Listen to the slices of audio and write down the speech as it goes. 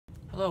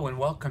Hello and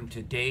welcome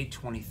to day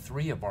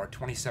 23 of our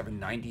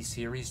 2790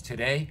 series.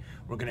 Today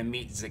we're going to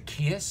meet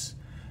Zacchaeus.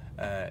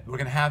 We're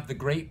going to have the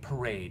Great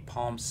Parade,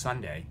 Palm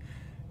Sunday,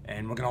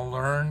 and we're going to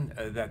learn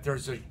that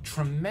there's a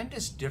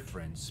tremendous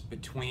difference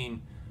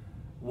between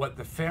what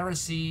the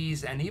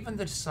Pharisees and even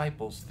the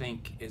disciples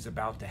think is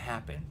about to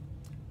happen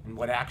and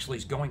what actually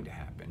is going to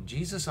happen.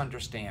 Jesus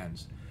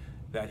understands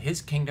that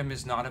his kingdom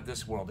is not of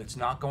this world. It's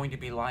not going to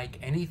be like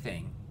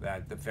anything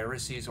that the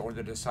Pharisees or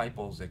the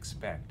disciples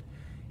expect.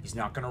 He's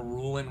not going to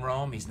rule in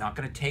Rome. He's not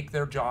going to take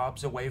their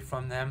jobs away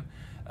from them.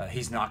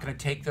 He's not going to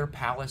take their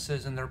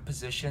palaces and their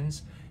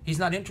positions. He's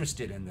not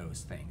interested in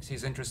those things.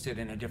 He's interested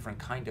in a different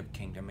kind of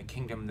kingdom, a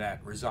kingdom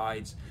that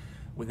resides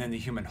within the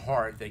human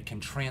heart that can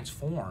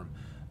transform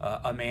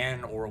a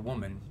man or a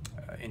woman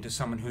into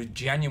someone who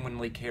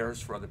genuinely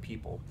cares for other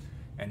people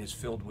and is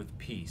filled with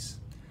peace.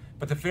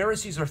 But the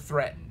Pharisees are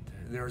threatened.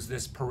 There's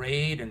this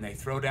parade and they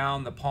throw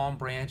down the palm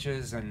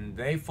branches and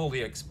they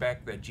fully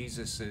expect that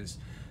Jesus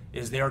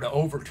is there to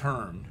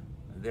overturn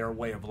their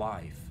way of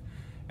life.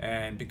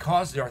 And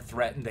because they're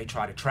threatened, they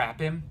try to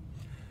trap him.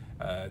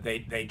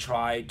 They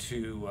try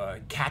to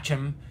catch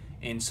him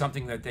in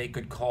something that they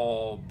could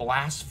call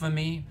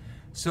blasphemy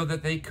so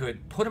that they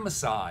could put him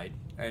aside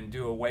and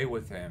do away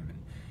with him.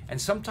 And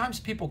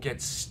sometimes people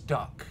get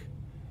stuck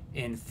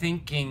in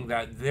thinking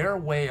that their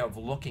way of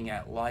looking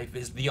at life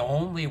is the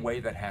only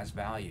way that has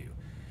value.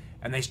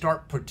 And they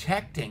start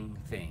protecting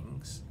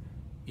things,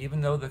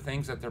 even though the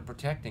things that they're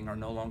protecting are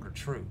no longer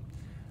true.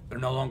 They're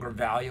no longer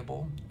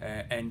valuable.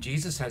 And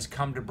Jesus has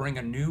come to bring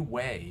a new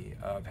way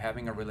of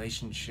having a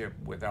relationship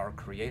with our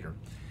Creator.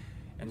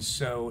 And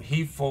so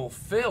he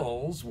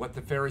fulfills what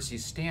the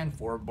Pharisees stand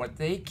for, but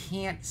they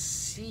can't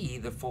see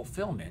the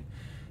fulfillment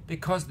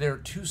because they're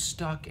too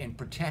stuck in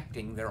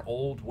protecting their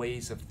old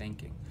ways of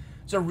thinking.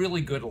 There's a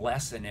really good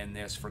lesson in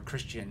this for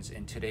Christians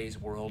in today's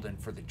world and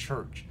for the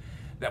church,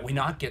 that we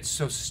not get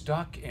so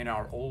stuck in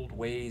our old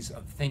ways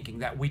of thinking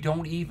that we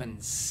don't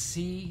even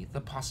see the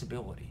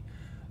possibility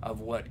of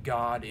what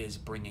God is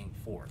bringing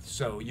forth.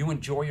 So you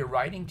enjoy your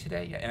writing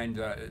today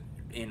and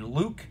in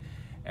Luke,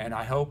 and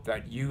I hope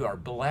that you are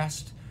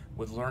blessed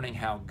with learning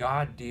how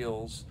God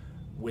deals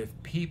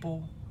with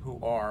people who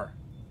are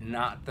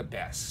not the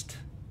best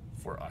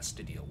for us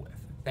to deal with.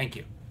 Thank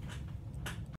you.